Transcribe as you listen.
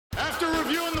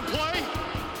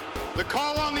The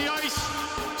call on the ice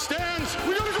stands.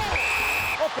 We gotta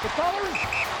go. Okay, fellas,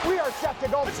 we are set to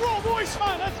go. Let's roll, boys. Come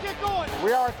on, let's get going.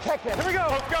 We are kicking. Here we go.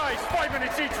 Oh, guys, 5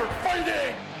 minutes each for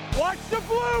fighting. Watch the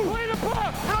blue. Play the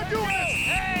puck. We're not doing this.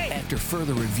 Hey. After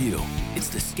further review, it's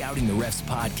the Scouting the Refs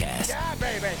podcast. Yeah,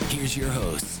 baby. Here's your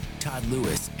hosts, Todd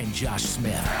Lewis and Josh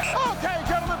Smith. Okay,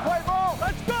 gentlemen, play ball.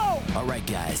 Let's go. All right,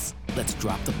 guys, let's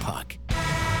drop the puck.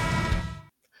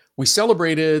 We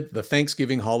celebrated the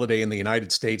Thanksgiving holiday in the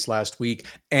United States last week,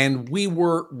 and we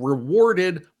were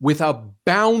rewarded with a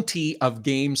bounty of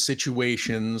game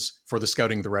situations for the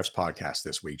Scouting the Refs podcast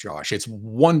this week, Josh. It's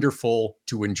wonderful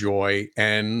to enjoy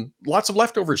and lots of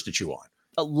leftovers to chew on.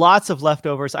 Lots of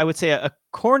leftovers. I would say a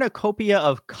cornucopia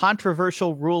of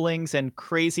controversial rulings and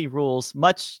crazy rules,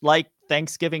 much like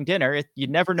Thanksgiving dinner. You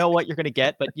never know what you're going to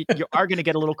get, but you are going to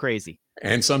get a little crazy.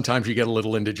 And sometimes you get a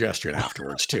little indigestion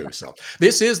afterwards too. So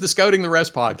this is the Scouting the Refs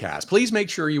podcast. Please make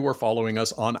sure you are following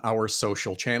us on our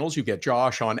social channels. You get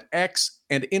Josh on X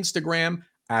and Instagram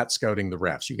at Scouting the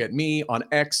Refs. You get me on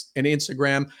X and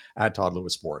Instagram at Todd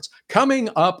Lewis Sports. Coming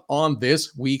up on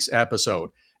this week's episode,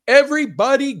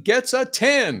 everybody gets a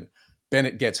 10.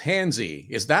 Bennett gets handsy.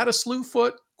 Is that a slew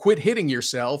foot? Quit hitting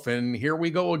yourself. And here we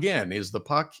go again. Is the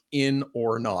puck in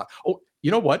or not? Oh,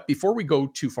 you know what? Before we go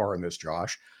too far in this,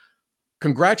 Josh,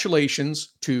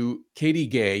 congratulations to Katie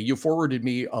Gay. You forwarded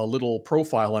me a little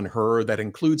profile on her that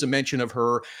includes a mention of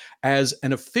her as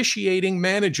an officiating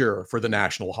manager for the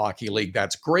National Hockey League.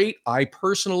 That's great. I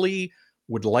personally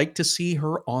would like to see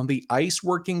her on the ice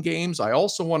working games. I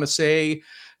also want to say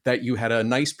that you had a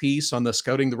nice piece on the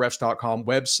scoutingtherefs.com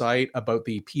website about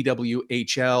the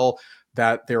PWHL,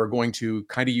 that they're going to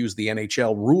kind of use the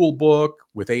NHL rule book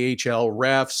with AHL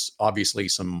refs, obviously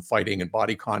some fighting and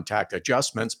body contact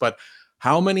adjustments, but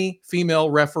how many female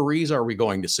referees are we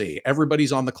going to see?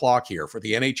 Everybody's on the clock here for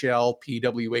the NHL,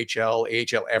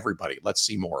 PWHL, AHL, everybody. Let's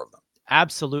see more of them.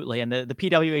 Absolutely. And the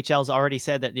PWHL's already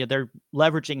said that they're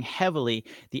leveraging heavily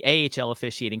the AHL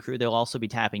officiating crew. They'll also be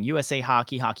tapping USA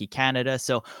Hockey, Hockey Canada.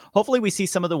 So hopefully we see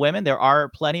some of the women. There are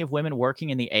plenty of women working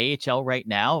in the AHL right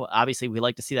now. Obviously, we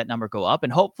like to see that number go up.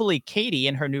 And hopefully Katie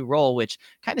in her new role, which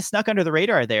kind of snuck under the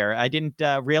radar there. I didn't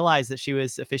realize that she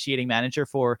was officiating manager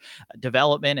for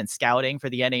development and scouting for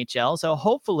the NHL. So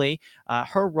hopefully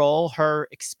her role, her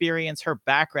experience, her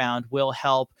background will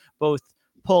help both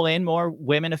pull in more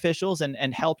women officials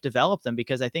and help develop them,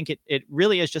 because I think it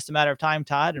really is just a matter of time,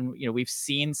 Todd. And, we've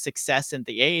seen success in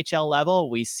the AHL level.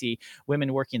 We see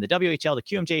women working in the WHL, the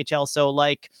QMJHL. So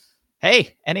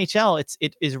hey, NHL,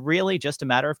 it is really just a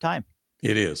matter of time.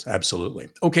 It is, absolutely.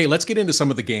 Okay, let's get into some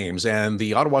of the games. And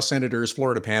the Ottawa Senators,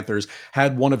 Florida Panthers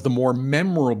had one of the more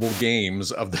memorable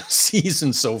games of the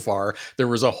season so far. There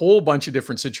was a whole bunch of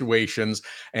different situations,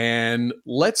 and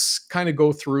let's kind of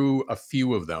go through a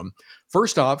few of them.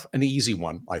 First off, an easy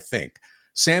one, I think.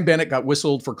 Sam Bennett got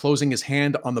whistled for closing his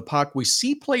hand on the puck. We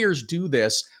see players do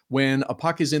this when a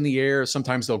puck is in the air.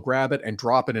 Sometimes they'll grab it and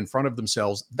drop it in front of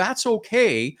themselves. That's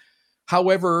okay.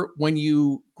 However, when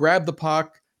you grab the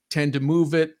puck, tend to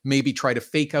move it, maybe try to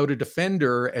fake out a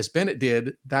defender as Bennett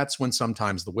did, that's when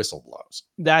sometimes the whistle blows.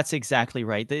 That's exactly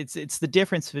right. It's the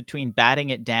difference between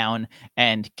batting it down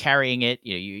and carrying it.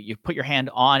 You put your hand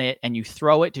on it and you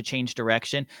throw it to change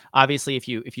direction. Obviously, if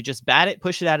you just bat it,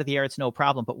 push it out of the air, it's no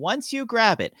problem. But once you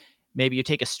grab it, maybe you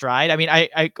take a stride. I mean,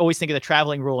 I always think of the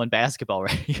traveling rule in basketball,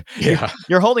 right? Yeah.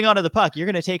 You're holding onto the puck. You're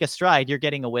going to take a stride. You're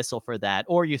getting a whistle for that.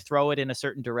 Or you throw it in a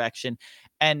certain direction.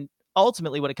 And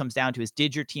ultimately, what it comes down to is,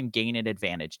 did your team gain an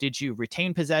advantage? Did you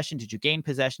retain possession? Did you gain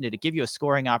possession? Did it give you a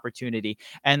scoring opportunity?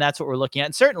 And that's what we're looking at.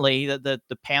 And certainly the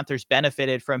Panthers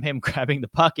benefited from him grabbing the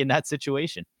puck in that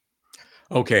situation.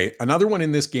 Okay, another one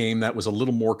in this game that was a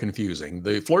little more confusing.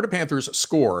 The Florida Panthers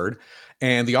scored,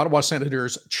 and the Ottawa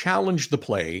Senators challenged the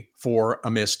play for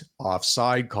a missed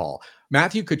offside call.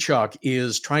 Matthew Tkachuk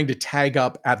is trying to tag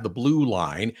up at the blue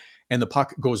line, and the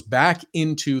puck goes back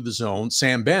into the zone.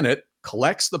 Sam Bennett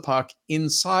collects the puck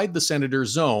inside the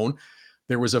Senators zone.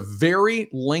 There was a very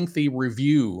lengthy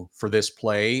review for this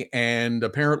play, and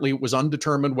apparently it was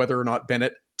undetermined whether or not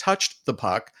Bennett touched the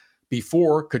puck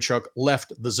before Tkachuk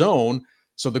left the zone.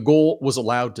 So the goal was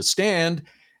allowed to stand,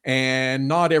 and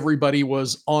not everybody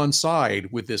was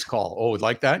onside with this call. Oh,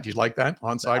 like that? Do you like that?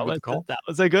 Onside with the call? That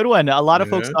was a good one. A lot of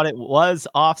folks thought it was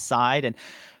offside, and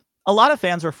a lot of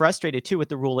fans were frustrated too with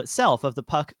the rule itself of the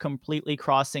puck completely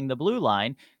crossing the blue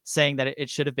line, saying that it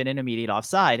should have been an immediate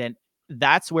offside. And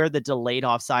that's where the delayed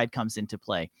offside comes into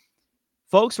play.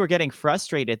 Folks were getting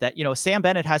frustrated that, Sam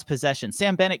Bennett has possession.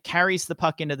 Sam Bennett carries the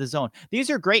puck into the zone. These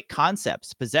are great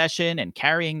concepts, possession and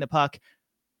carrying the puck.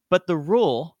 But the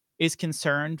rule is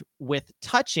concerned with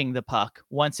touching the puck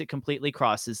once it completely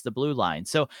crosses the blue line.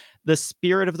 So the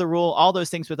spirit of the rule, all those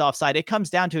things with offside, it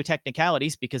comes down to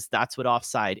technicalities because that's what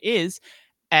offside is.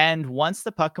 And once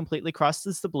the puck completely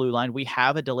crosses the blue line, we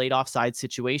have a delayed offside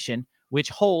situation, which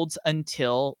holds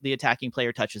until the attacking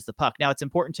player touches the puck. Now, it's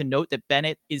important to note that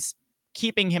Bennett is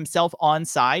keeping himself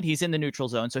onside. He's in the neutral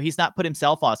zone, so he's not put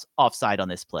himself offside on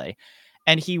this play.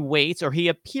 And he waits, or he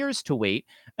appears to wait,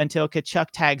 until Tkachuk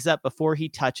tags up before he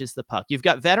touches the puck. You've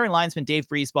got veteran linesman Dave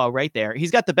Breezeball right there.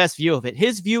 He's got the best view of it.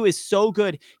 His view is so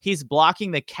good, he's blocking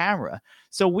the camera,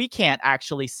 so we can't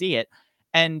actually see it.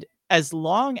 And as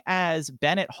long as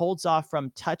Bennett holds off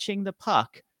from touching the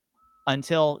puck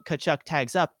until Tkachuk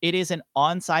tags up, it is an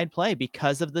onside play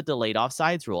because of the delayed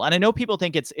offsides rule. And I know people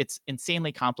think it's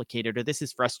insanely complicated, or this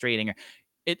is frustrating, or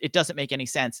it doesn't make any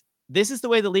sense. This is the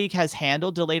way the league has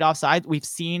handled delayed offside. We've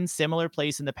seen similar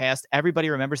plays in the past. Everybody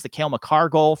remembers the Cale Makar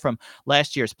goal from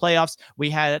last year's playoffs. We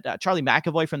had Charlie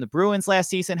McAvoy from the Bruins last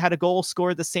season had a goal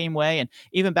scored the same way. And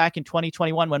even back in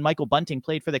 2021, when Michael Bunting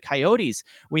played for the Coyotes,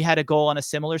 we had a goal on a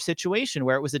similar situation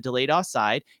where it was a delayed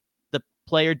offside. The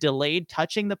player delayed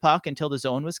touching the puck until the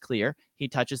zone was clear. He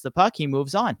touches the puck. He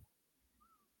moves on.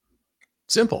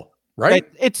 Simple. Right?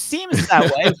 It seems that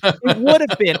way. It would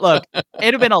have been, look,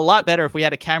 it'd have been a lot better if we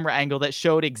had a camera angle that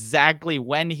showed exactly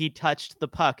when he touched the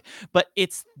puck. But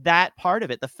it's that part of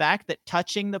it. The fact that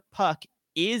touching the puck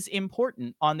is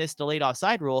important on this delayed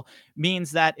offside rule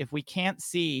means that if we can't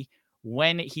see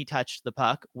when he touched the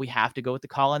puck, we have to go with the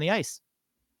call on the ice.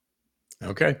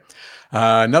 Okay.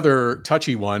 Another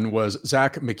touchy one was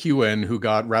Zach McEwen, who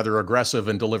got rather aggressive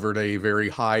and delivered a very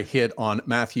high hit on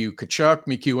Matthew Tkachuk.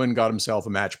 McEwen got himself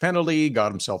a match penalty,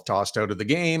 got himself tossed out of the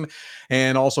game,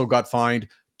 and also got fined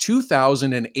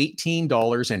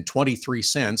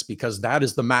 $2,018.23 because that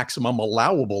is the maximum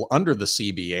allowable under the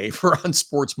CBA for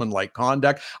unsportsmanlike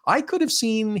conduct. I could have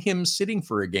seen him sitting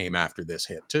for a game after this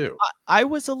hit too. I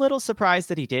was a little surprised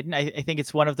that he didn't. I think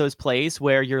it's one of those plays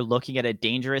where you're looking at a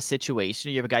dangerous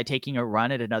situation. You have a guy taking a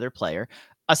run at another player,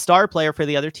 a star player for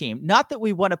the other team. Not that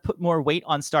we want to put more weight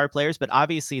on star players, but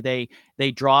obviously they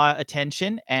draw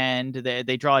attention, and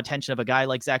they draw attention of a guy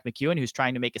like Zach McEwen, who's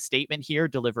trying to make a statement here,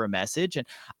 deliver a message. And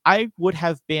I would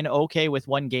have been okay with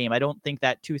one game. I don't think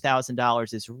that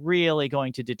 $2,000 is really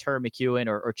going to deter McEwen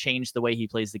or change the way he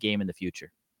plays the game in the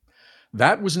future.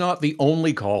 That was not the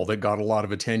only call that got a lot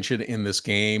of attention in this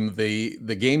game. The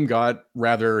game got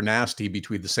rather nasty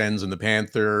between the Sens and the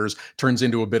Panthers, turns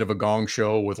into a bit of a gong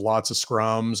show with lots of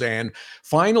scrums. And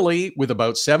finally, with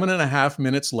about 7.5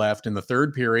 minutes left in the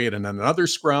third period and another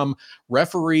scrum,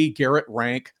 referee Garrett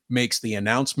Rank makes the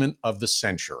announcement of the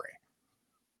century.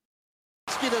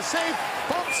 The save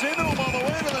bumps into him on the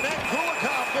way to the net.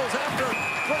 Kulikov goes after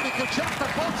Brady Tkachuk. The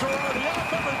boats are already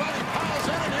up. Everybody piles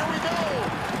in, and here we go.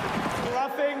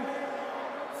 Roughing.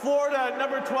 Florida,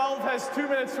 number 12, has 2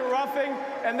 minutes for roughing,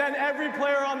 and then every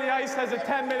player on the ice has a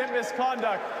 10-minute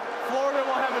misconduct. Florida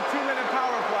will have a 2-minute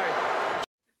power play.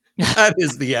 That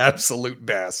is the absolute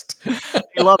best.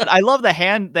 I love it. I love the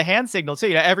hand signal too.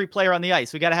 You know, every player on the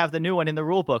ice. We got to have the new one in the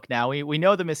rule book now. We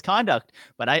know the misconduct,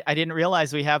 but I didn't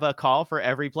realize we have a call for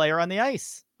every player on the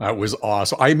ice. That was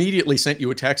awesome. I immediately sent you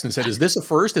a text and said, is this a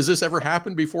first? Has this ever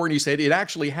happened before? And you said, it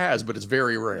actually has, but it's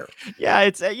very rare. Yeah,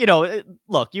 it's,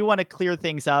 look, you want to clear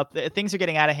things up. Things are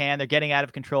getting out of hand. They're getting out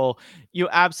of control. You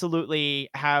absolutely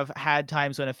have had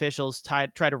times when officials try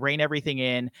to rein everything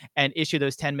in and issue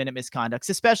those 10-minute misconducts,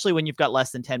 especially when you've got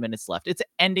less than 10 minutes left. It's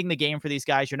ending the game for these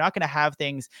guys. You're not going to have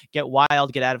things get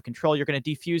wild, get out of control. You're going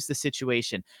to defuse the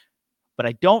situation. But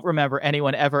I don't remember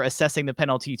anyone ever assessing the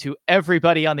penalty to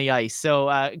everybody on the ice.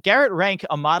 So Garrett Rank,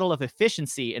 a model of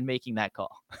efficiency in making that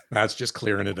call. That's just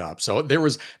clearing it up. So there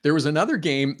was another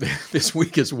game this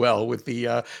week as well with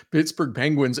the Pittsburgh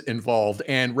Penguins involved,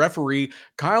 and referee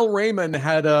Kyle Raymond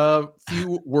had a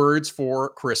few words for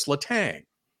Chris Letang.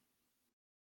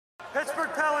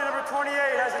 Pittsburgh penalty number 28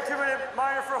 has a 2-minute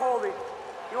minor for holding.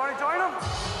 You want to join him?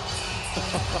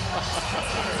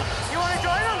 You want to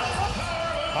join him?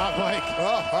 Hot Mike.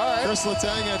 Oh, all right. Chris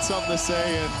Letang had something to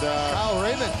say, and Kyle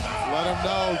Raymond let him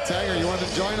know, Tanger, you want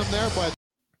to join him there, but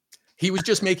he was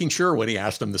just making sure when he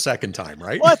asked him the second time,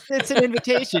 right? Well, it's an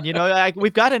invitation.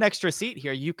 We've got an extra seat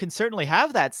here. You can certainly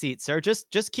have that seat, sir.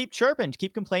 Just keep chirping,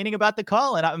 keep complaining about the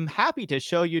call, and I'm happy to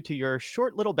show you to your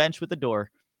short little bench with the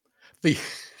door.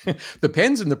 The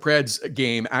Pens and the Preds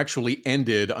game actually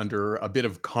ended under a bit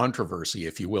of controversy,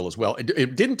 if you will, as well.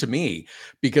 It didn't to me,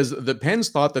 because the Pens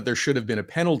thought that there should have been a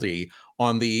penalty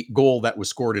on the goal that was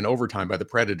scored in overtime by the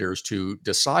Predators to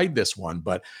decide this one.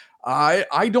 But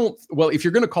I don't. Well, if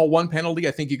you're going to call one penalty,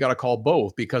 I think you got to call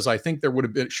both, because I think there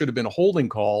should have been a holding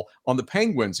call on the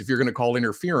Penguins if you're going to call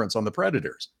interference on the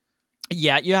Predators.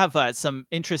 Yeah, you have some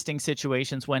interesting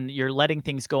situations when you're letting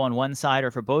things go on one side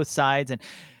or for both sides. And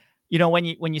when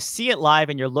you see it live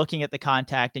and you're looking at the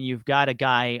contact and you've got a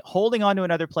guy holding onto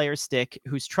another player's stick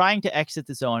who's trying to exit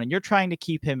the zone and you're trying to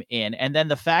keep him in, and then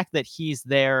the fact that he's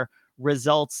there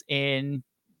results in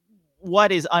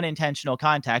what is unintentional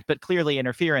contact, but clearly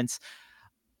interference.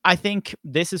 I think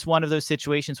this is one of those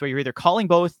situations where you're either calling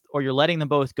both or you're letting them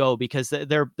both go, because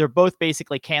they're both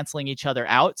basically canceling each other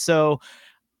out. So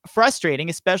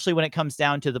frustrating, especially when it comes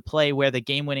down to the play where the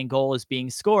game-winning goal is being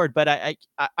scored. But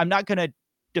I'm not going to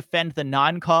defend the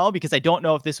non-call, because I don't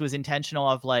know if this was intentional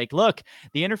of like, look,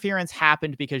 the interference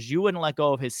happened because you wouldn't let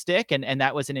go of his stick and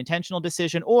that was an intentional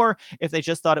decision, or if they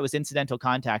just thought it was incidental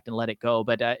contact and let it go.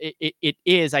 But it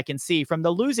is, I can see from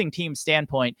the losing team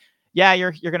standpoint, yeah,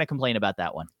 you're going to complain about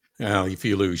that one. Well, if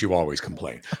you lose, you always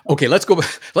complain. Okay, let's go.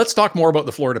 Let's talk more about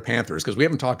the Florida Panthers, because we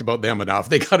haven't talked about them enough.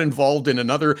 They got involved in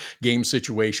another game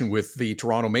situation with the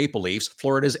Toronto Maple Leafs.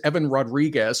 Florida's Evan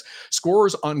Rodriguez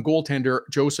scores on goaltender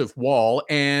Joseph Woll,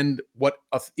 and what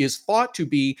is thought to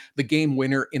be the game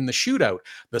winner in the shootout.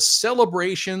 The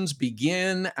celebrations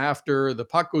begin after the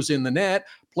puck goes in the net.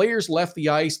 Players left the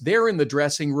ice. They're in the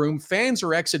dressing room. Fans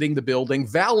are exiting the building.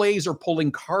 Valets are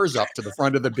pulling cars up to the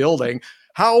front of the building.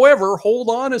 However, hold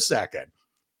on a second.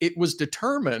 It was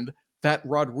determined that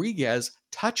Rodriguez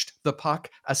touched the puck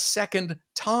a second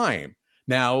time.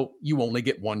 Now, you only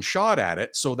get one shot at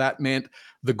it, so that meant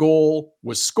the goal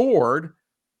was scored,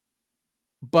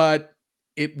 but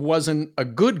it wasn't a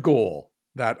good goal.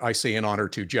 That I say in honor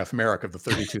to Jeff Merrick of the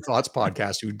 32 Thoughts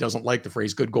podcast, who doesn't like the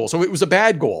phrase good goal. So it was a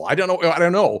bad goal. I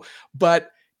don't know.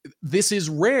 But this is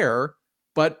rare,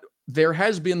 but there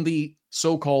has been the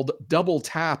so-called double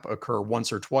tap occur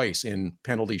once or twice in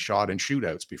penalty shot and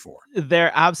shootouts before.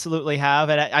 There absolutely have.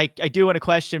 And I do want to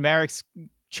question Merrick's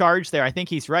charge there. I think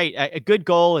he's right. A good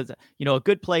goal is, a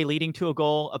good play leading to a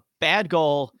goal. A bad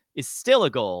goal is still a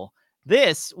goal.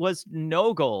 This was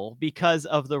no goal because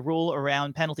of the rule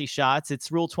around penalty shots.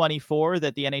 It's Rule 24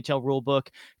 that the NHL rulebook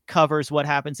covers what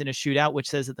happens in a shootout, which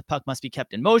says that the puck must be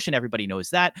kept in motion. Everybody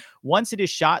knows that. Once it is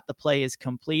shot, the play is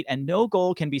complete, and no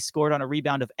goal can be scored on a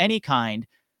rebound of any kind,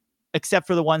 except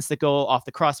for the ones that go off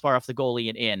the crossbar, off the goalie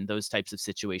and in, those types of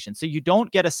situations. So you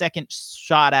don't get a second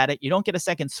shot at it. You don't get a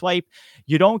second swipe.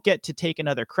 You don't get to take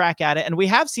another crack at it. And we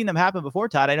have seen them happen before,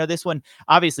 Todd. I know this one,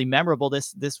 obviously memorable.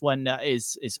 This one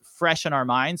is fresh in our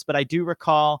minds, but I do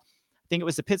recall, I think it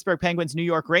was the Pittsburgh Penguins, New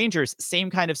York Rangers, same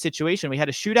kind of situation. We had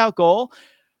a shootout goal.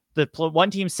 The one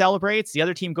team celebrates, the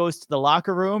other team goes to the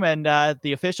locker room, and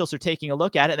the officials are taking a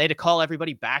look at it. They had to call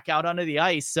everybody back out onto the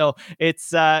ice. So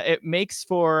it makes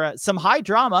for some high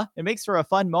drama. It makes for a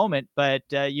fun moment, but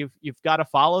you've got to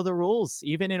follow the rules,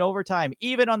 even in overtime,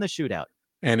 even on the shootout.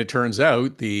 And it turns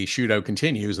out the shootout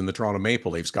continues, and the Toronto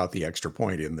Maple Leafs got the extra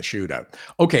point in the shootout.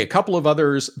 Okay, a couple of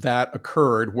others that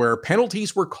occurred where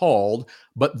penalties were called,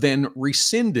 but then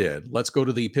rescinded. Let's go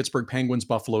to the Pittsburgh Penguins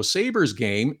Buffalo Sabres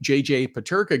game. JJ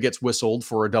Peterka gets whistled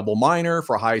for a double minor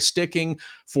for high sticking.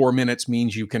 4 minutes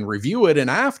means you can review it. And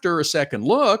after a second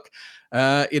look,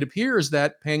 it appears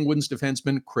that Penguins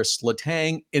defenseman Chris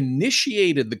Letang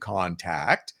initiated the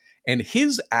contact, and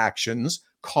his actions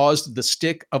caused the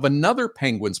stick of another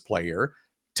Penguins player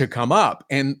to come up.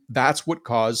 And that's what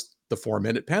caused the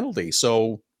 4-minute penalty.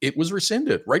 So it was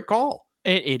rescinded. Right call.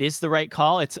 It is the right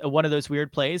call. It's one of those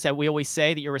weird plays that we always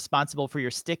say that you're responsible for your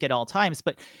stick at all times,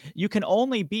 but you can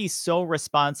only be so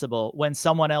responsible when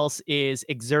someone else is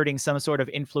exerting some sort of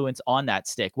influence on that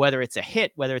stick, whether it's a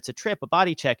hit, whether it's a trip, a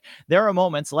body check. There are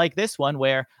moments like this one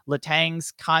where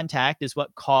Letang's contact is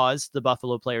what caused the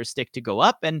Buffalo player's stick to go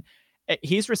up, and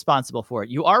he's responsible for it.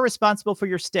 You are responsible for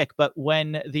your stick, but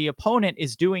when the opponent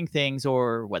is doing things,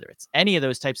 or whether it's any of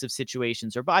those types of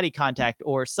situations or body contact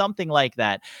or something like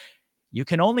that, you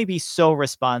can only be so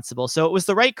responsible. So it was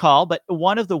the right call. But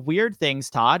one of the weird things,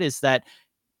 Todd, is that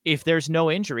if there's no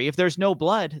injury, if there's no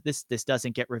blood, this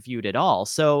doesn't get reviewed at all.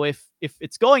 So if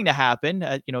it's going to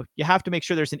happen, you have to make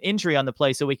sure there's an injury on the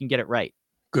play so we can get it right.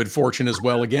 Good fortune as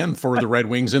well again for the Red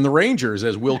Wings and the Rangers,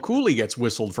 as Will Cooley gets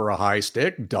whistled for a high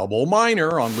stick, double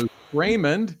minor on Luke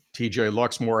Raymond. TJ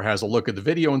Luxmore has a look at the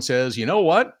video and says, you know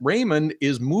what? Raymond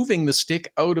is moving the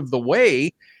stick out of the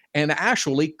way and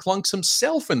actually clunks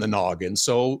himself in the noggin.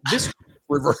 So this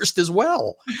reversed as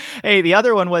well. Hey, the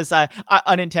other one was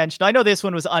unintentional. I know this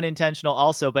one was unintentional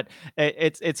also, but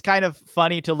it's kind of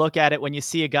funny to look at it when you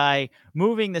see a guy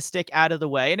moving the stick out of the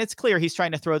way. And it's clear he's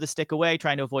trying to throw the stick away,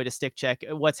 trying to avoid a stick check,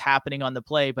 what's happening on the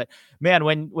play. But man,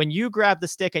 when you grab the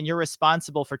stick and you're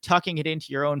responsible for tucking it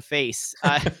into your own face,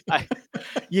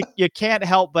 you can't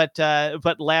help but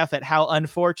laugh at how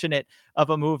unfortunate of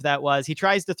a move that was. He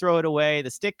tries to throw it away.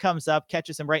 The stick comes up,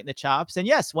 catches him right in the chops. And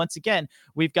yes, once again,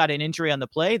 we've got an injury on the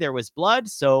play. There was blood,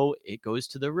 so it goes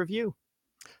to the review.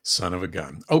 Son of a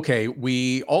gun. Okay,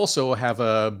 we also have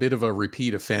a bit of a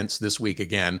repeat offense this week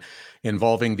again,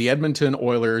 involving the Edmonton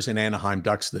Oilers and Anaheim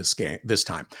Ducks this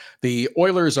time. The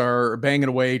Oilers are banging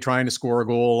away trying to score a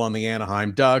goal on the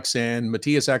Anaheim Ducks, and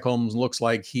Matthias Ekholm looks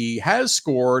like he has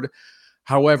scored.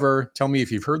 However, tell me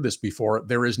if you've heard this before,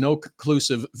 there is no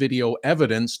conclusive video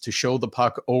evidence to show the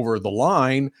puck over the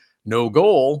line. No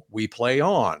goal, we play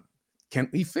on. Can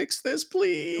we fix this,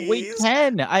 please? We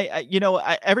can.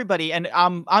 Everybody, and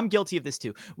I'm guilty of this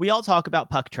too. We all talk about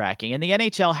puck tracking, and the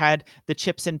NHL had the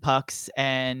chips and pucks,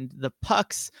 and the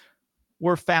pucks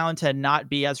were found to not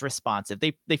be as responsive.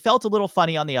 They felt a little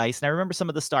funny on the ice, and I remember some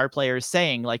of the star players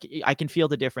saying, like, I can feel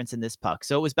the difference in this puck.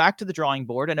 So it was back to the drawing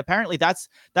board, and apparently that's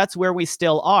where we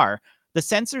still are. The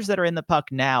sensors that are in the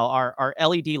puck now are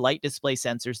LED light display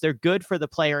sensors. They're good for the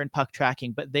player and puck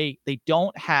tracking, but they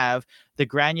don't have the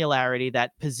granularity,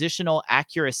 that positional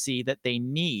accuracy that they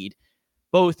need,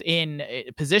 both in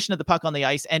position of the puck on the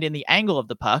ice and in the angle of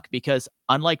the puck, because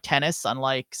unlike tennis,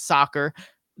 unlike soccer,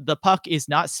 the puck is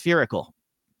not spherical.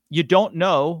 You don't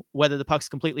know whether the puck's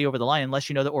completely over the line unless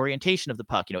you know the orientation of the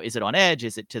puck. Is it on edge?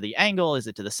 Is it to the angle? Is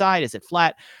it to the side? Is it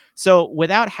flat? So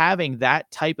without having that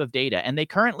type of data, and they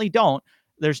currently don't,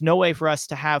 there's no way for us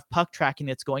to have puck tracking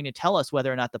that's going to tell us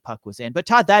whether or not the puck was in. But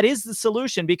Todd, that is the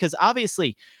solution, because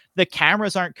obviously the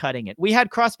cameras aren't cutting it. We had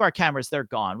crossbar cameras, they're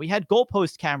gone. We had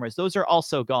goalpost cameras, those are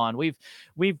also gone.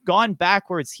 We've gone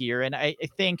backwards here, and I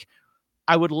think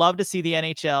I would love to see the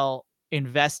NHL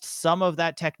invest some of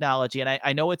that technology. And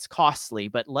I know it's costly,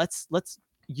 but let's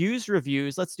use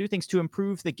reviews. Let's do things to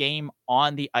improve the game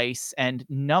on the ice. And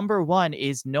number one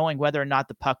is knowing whether or not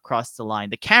the puck crossed the line.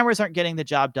 The cameras aren't getting the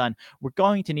job done. We're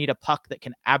going to need a puck that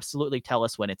can absolutely tell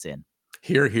us when it's in.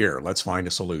 Here. Let's find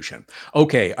a solution.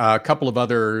 Okay, a couple of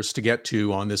others to get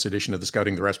to on this edition of the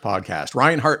Scouting the Rest podcast.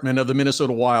 Ryan Hartman of the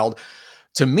Minnesota Wild.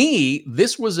 To me,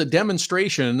 this was a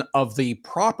demonstration of the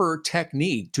proper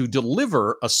technique to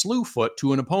deliver a slew foot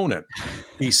to an opponent.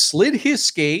 He slid his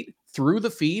skate through the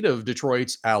feet of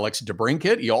Detroit's Alex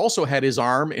DeBrincat. He also had his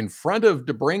arm in front of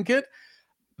DeBrincat.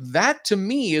 That, to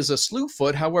me, is a slew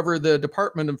foot. However, the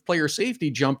Department of Player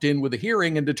Safety jumped in with a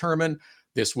hearing and determined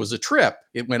this was a trip.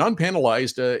 It went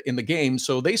unpenalized in the game,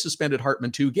 so they suspended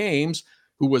Hartman 2 games,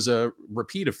 who was a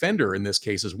repeat offender in this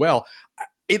case as well.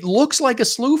 It looks like a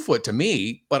slew foot to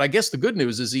me, but I guess the good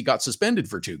news is he got suspended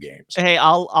for 2 games. Hey,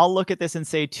 I'll look at this and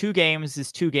say 2 games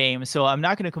is 2 games, so I'm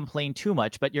not going to complain too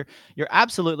much. But you're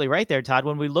absolutely right there, Todd.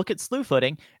 When we look at slew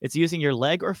footing, it's using your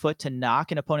leg or foot to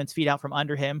knock an opponent's feet out from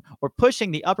under him, or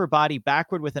pushing the upper body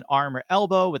backward with an arm or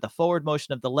elbow with a forward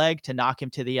motion of the leg to knock him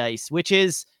to the ice, which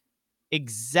is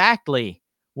exactly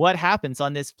what happens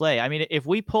on this play. I mean, if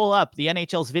we pull up the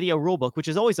NHL's video rulebook, which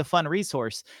is always a fun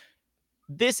resource,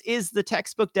 this is the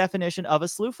textbook definition of a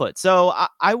slew foot. So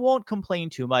I won't complain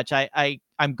too much.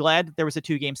 I'm glad that there was a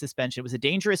 2-game suspension. It was a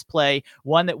dangerous play,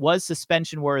 one that was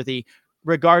suspension worthy,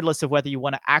 regardless of whether you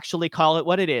want to actually call it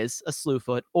what it is, a slew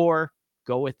foot, or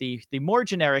go with the more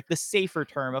generic, the safer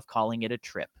term of calling it a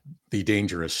trip. The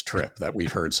dangerous trip that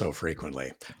we've heard so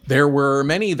frequently. There were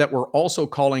many that were also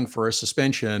calling for a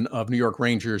suspension of New York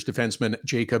Rangers defenseman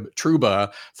Jacob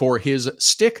Trouba for his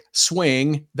stick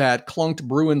swing that clunked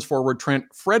Bruins forward Trent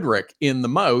Frederic in the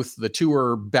mouth. The two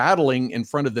are battling in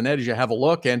front of the net as you have a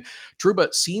look, and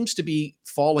Trouba seems to be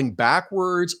falling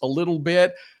backwards a little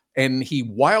bit, and he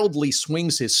wildly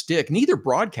swings his stick. Neither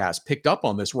broadcast picked up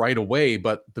on this right away,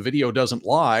 but the video doesn't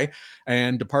lie.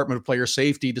 And Department of Player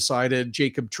Safety decided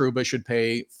Jacob Trouba should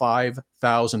pay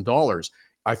 $5,000.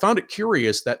 I found it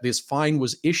curious that this fine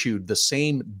was issued the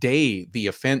same day the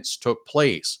offense took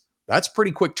place. That's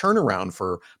pretty quick turnaround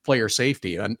for player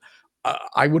safety. And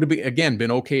I would have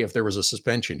been okay if there was a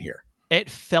suspension here. It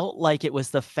felt like it was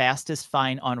the fastest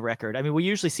fine on record. I mean, we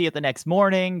usually see it the next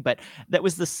morning, but that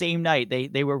was the same night.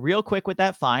 They were real quick with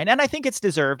that fine, and I think it's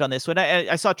deserved on this one.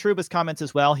 I saw Trouba's comments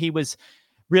as well. He was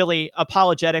really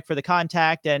apologetic for the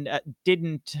contact and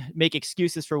didn't make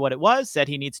excuses for what it was, said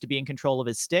he needs to be in control of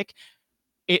his stick.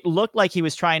 It looked like he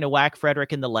was trying to whack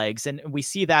Frederic in the legs, and we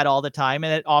see that all the time,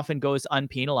 and it often goes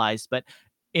unpenalized. But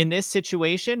in this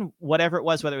situation, whatever it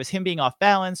was, whether it was him being off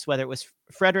balance, whether it was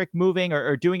Frederic moving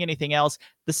or doing anything else,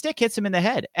 the stick hits him in the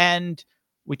head. And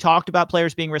We talked about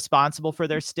players being responsible for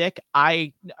their stick.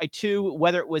 I too,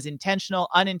 whether it was intentional,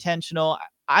 unintentional,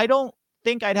 I don't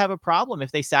think I'd have a problem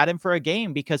if they sat him for a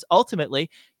game, because ultimately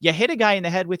you hit a guy in the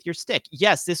head with your stick.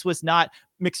 Yes, this was not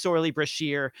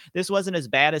McSorley-Brashear. This wasn't as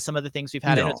bad as some of the things we've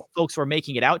had. No. And folks were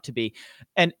making it out to be.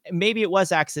 And maybe it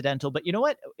was accidental, but you know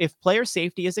what? If player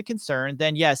safety is a concern,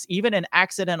 then yes, even an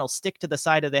accidental stick to the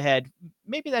side of the head,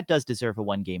 maybe that does deserve a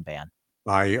 1-game ban.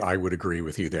 I would agree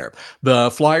with you there. The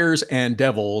Flyers and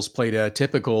Devils played a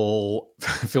typical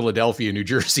Philadelphia, New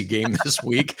Jersey game this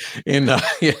week. In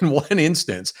one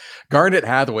instance, Garnet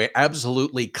Hathaway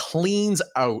absolutely cleans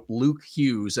out Luke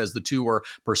Hughes as the two were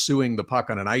pursuing the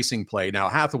puck on an icing play. Now,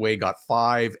 Hathaway got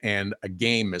 5 and a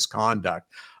game misconduct.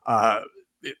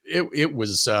 It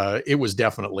was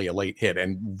definitely a late hit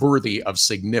and worthy of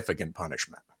significant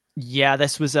punishment. Yeah,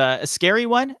 this was a scary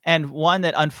one, and one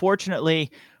that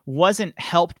unfortunately wasn't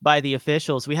helped by the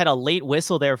officials. We had a late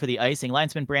whistle there for the icing.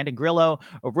 Linesman Brandon Grillo,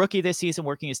 a rookie this season,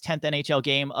 working his 10th NHL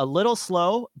game, a little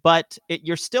slow, but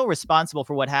you're still responsible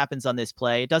for what happens on this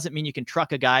play. It doesn't mean you can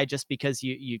truck a guy just because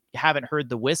you haven't heard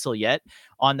the whistle yet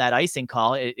on that icing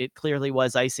call. It clearly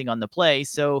was icing on the play.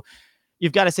 So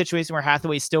you've got a situation where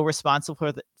Hathaway is still responsible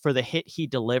for the hit he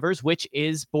delivers, which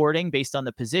is boarding based on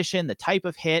the position, the type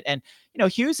of hit. And,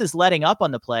 Hughes is letting up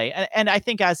on the play. And I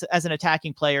think as an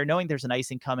attacking player, knowing there's an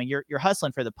icing coming, you're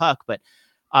hustling for the puck. But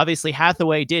obviously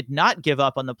Hathaway did not give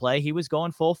up on the play. He was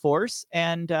going full force.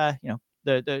 And,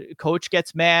 the coach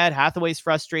gets mad. Hathaway's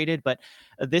frustrated. But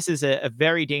this is a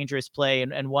very dangerous play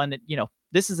and one that,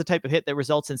 this is the type of hit that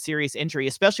results in serious injury,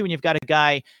 especially when you've got a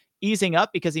guy easing up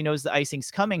because he knows the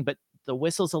icing's coming, but the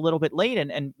whistle's a little bit late,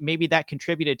 and maybe that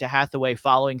contributed to Hathaway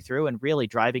following through and really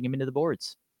driving him into the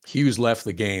boards. Hughes left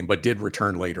the game, but did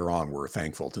return later on, we're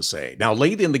thankful to say. Now,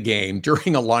 late in the game,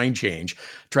 during a line change,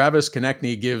 Travis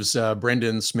Konechny gives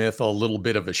Brendan Smith a little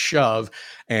bit of a shove,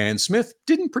 and Smith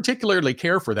didn't particularly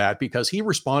care for that because he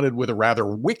responded with a rather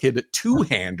wicked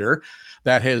two-hander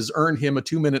that has earned him a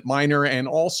 2-minute minor and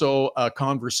also a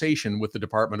conversation with the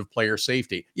Department of Player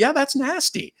Safety. Yeah, that's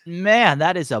nasty. Man,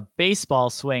 that is a baseball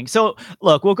swing. So,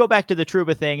 look, we'll go back to the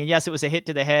Trouba thing. And yes, it was a hit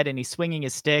to the head and he's swinging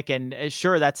his stick. And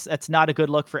sure, that's not a good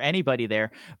look for anybody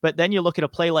there. But then you look at a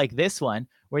play like this one,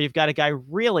 where you've got a guy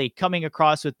really coming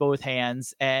across with both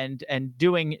hands and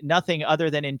doing nothing other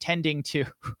than intending to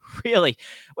really,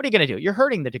 what are you going to do? You're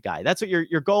hurting the guy. That's what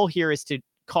your goal here is, to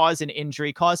cause an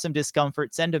injury, cause some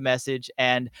discomfort, send a message.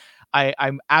 And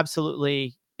I'm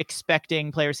absolutely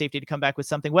expecting player safety to come back with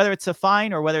something, whether it's a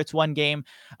fine or whether it's 1 game.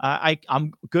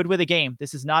 I'm good with a game.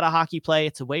 This is not a hockey play.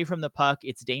 It's away from the puck.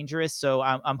 It's dangerous. So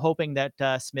I'm hoping that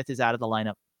Smith is out of the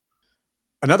lineup.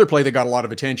 Another play that got a lot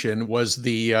of attention was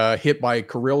the hit by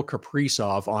Kirill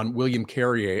Kaprizov on William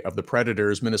Carrier of the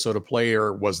Predators. Minnesota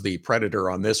player was the Predator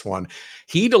on this one.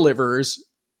 He delivers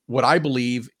what I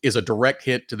believe is a direct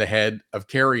hit to the head of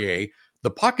Carrier.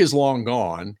 The puck is long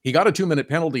gone. He got a 2-minute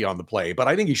penalty on the play, but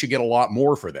I think he should get a lot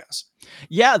more for this.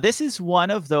 Yeah, this is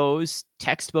one of those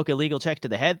textbook illegal check to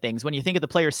the head things. When you think of the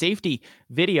player safety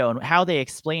video and how they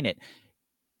explain it,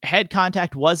 head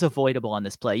contact was avoidable on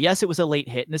this play. Yes, it was a late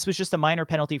hit, and this was just a minor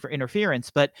penalty for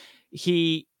interference, but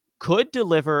he could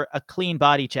deliver a clean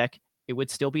body check. It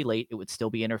would still be late. It would still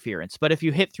be interference. But if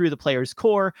you hit through the player's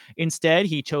core, instead,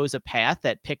 he chose a path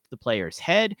that picked the player's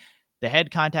head. The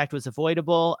head contact was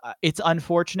avoidable. It's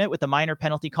unfortunate with the minor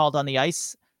penalty called on the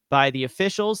ice by the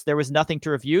officials. There was nothing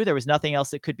to review. There was nothing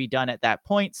else that could be done at that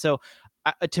point. So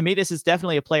to me, this is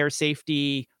definitely a player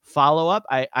safety follow-up.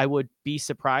 I would be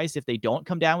surprised if they don't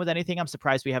come down with anything. I'm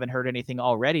surprised we haven't heard anything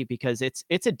already because it's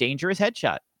a dangerous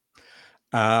headshot.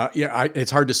 It's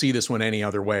hard to see this one any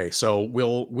other way. So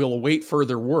we'll await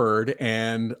further word,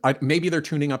 and maybe they're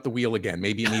tuning up the wheel again.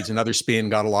 Maybe it needs another spin.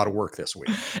 Got a lot of work this week.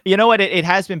 You know what? It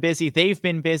has been busy. They've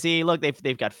been busy. Look,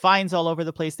 they've got fines all over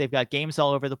the place. They've got games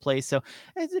all over the place. So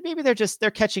maybe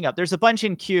they're catching up. There's a bunch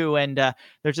in queue, and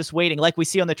they're just waiting, like we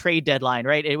see on the trade deadline,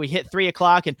 right? And we hit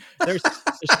 3:00, and there's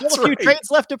still a few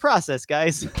trades left to process,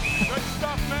 guys. Good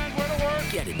stuff, man. Where to work?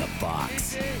 Get in the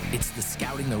box. It's the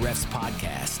Scouting the Refs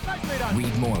podcast.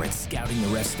 Read more at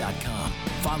scoutingtherefs.com.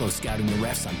 Follow Scouting the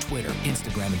Refs on Twitter,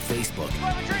 Instagram, and Facebook.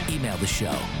 Email the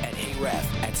show at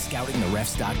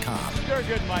heyref@scoutingtherefs.com. You're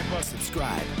good, my book.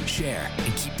 Subscribe, share,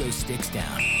 and keep those sticks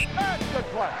down. That's good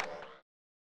play.